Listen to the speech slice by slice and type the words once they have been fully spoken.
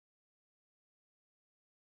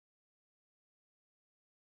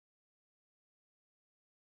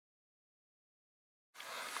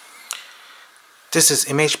This is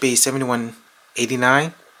MHB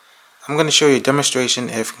 7189. I'm going to show you a demonstration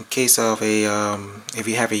if in case of a if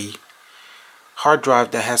you have a hard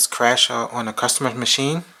drive that has crashed on a customer's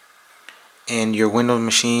machine and your Windows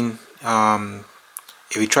machine.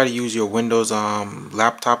 If you try to use your Windows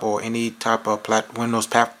laptop or any type of Windows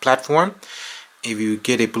platform, if you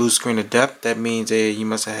get a blue screen of death, that means that you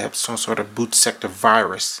must have some sort of boot sector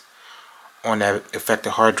virus on that affected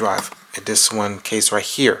hard drive. In this one case right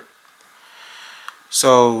here.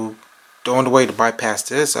 So the only way to bypass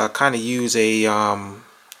this, I kind of use a an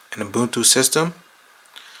Ubuntu system,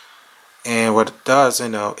 and what it does,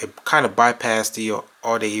 it kind of bypasses the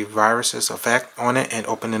all the viruses effect on it and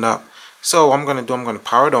open it up. So what I'm going to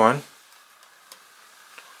power it on.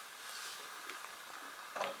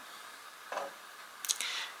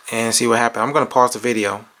 And see what happens. I'm going to pause the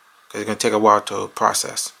video because it's going to take a while to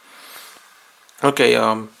process. Okay,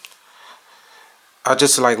 I'll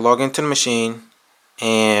just log into the machine,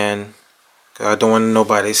 and I don't want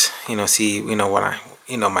nobody's see what I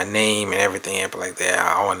my name and everything but like that.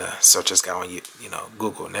 I want to search this guy on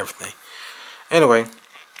Google and everything. Anyway,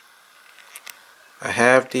 I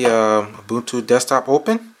have the Ubuntu desktop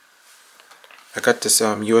open. I got this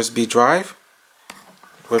USB drive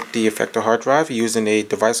with the affected hard drive using a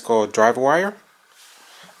device called DriveWire.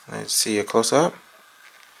 Let's see a close up.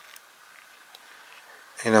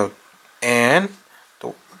 And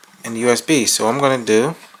the USB. So what I'm going to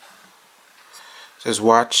do, just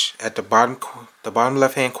watch at the bottom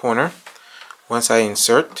left hand corner. Once I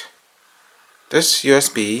insert this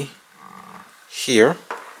USB here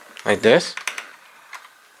like this,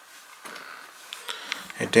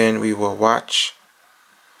 and then we will watch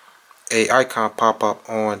a icon pop up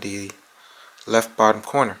on the left bottom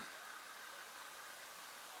corner.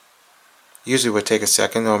 Usually will take a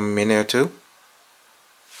second or a minute or two.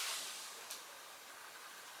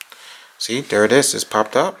 See, there it is. It's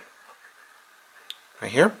popped up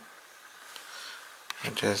right here.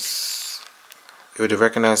 And it would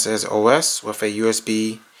recognize it as OS with a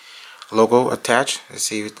USB logo attached. Let's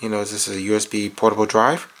see, this is a USB portable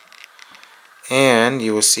drive, and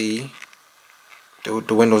you will see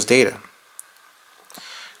the Windows data.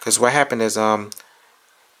 Because what happened is,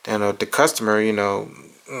 the customer,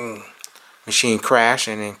 machine crashed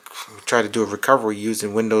and then tried to do a recovery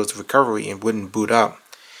using Windows recovery and wouldn't boot up.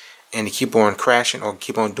 And it keep on crashing or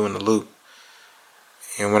keep on doing the loop.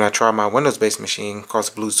 And when I try my Windows-based machine, it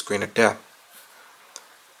caused a blue screen of death.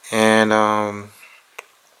 And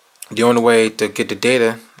the only way to get the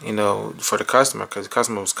data, for the customer, because the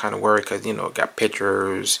customer was kind of worried, because it got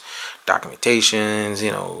pictures, documentations,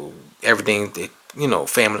 everything,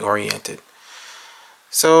 family oriented.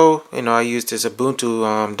 So I used this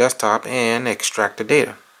Ubuntu desktop and extract the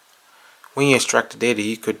data. When you extract the data,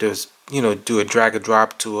 you could just do a drag and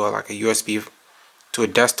drop to like a USB to a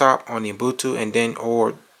desktop on the Ubuntu, and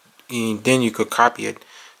then you could copy it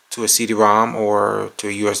to a CD-ROM or to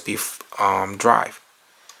a USB drive.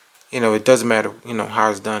 It doesn't matter how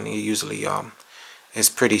it's done. It usually it's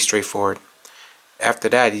pretty straightforward. After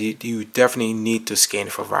that, you definitely need to scan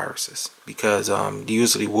it for viruses, because there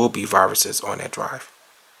usually will be viruses on that drive.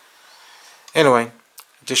 Anyway,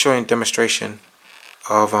 just showing a demonstration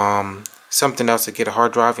of something else to get a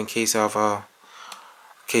hard drive in case of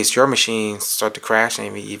your machine start to crash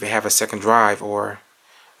and you even have a second drive, or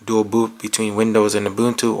dual boot between Windows and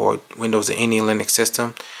Ubuntu, or Windows and any Linux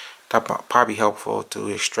system. That probably helpful to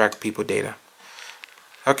extract people data.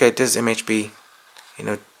 Okay, this is MHB.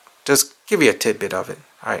 Just give you a tidbit of it.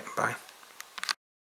 Alright, bye.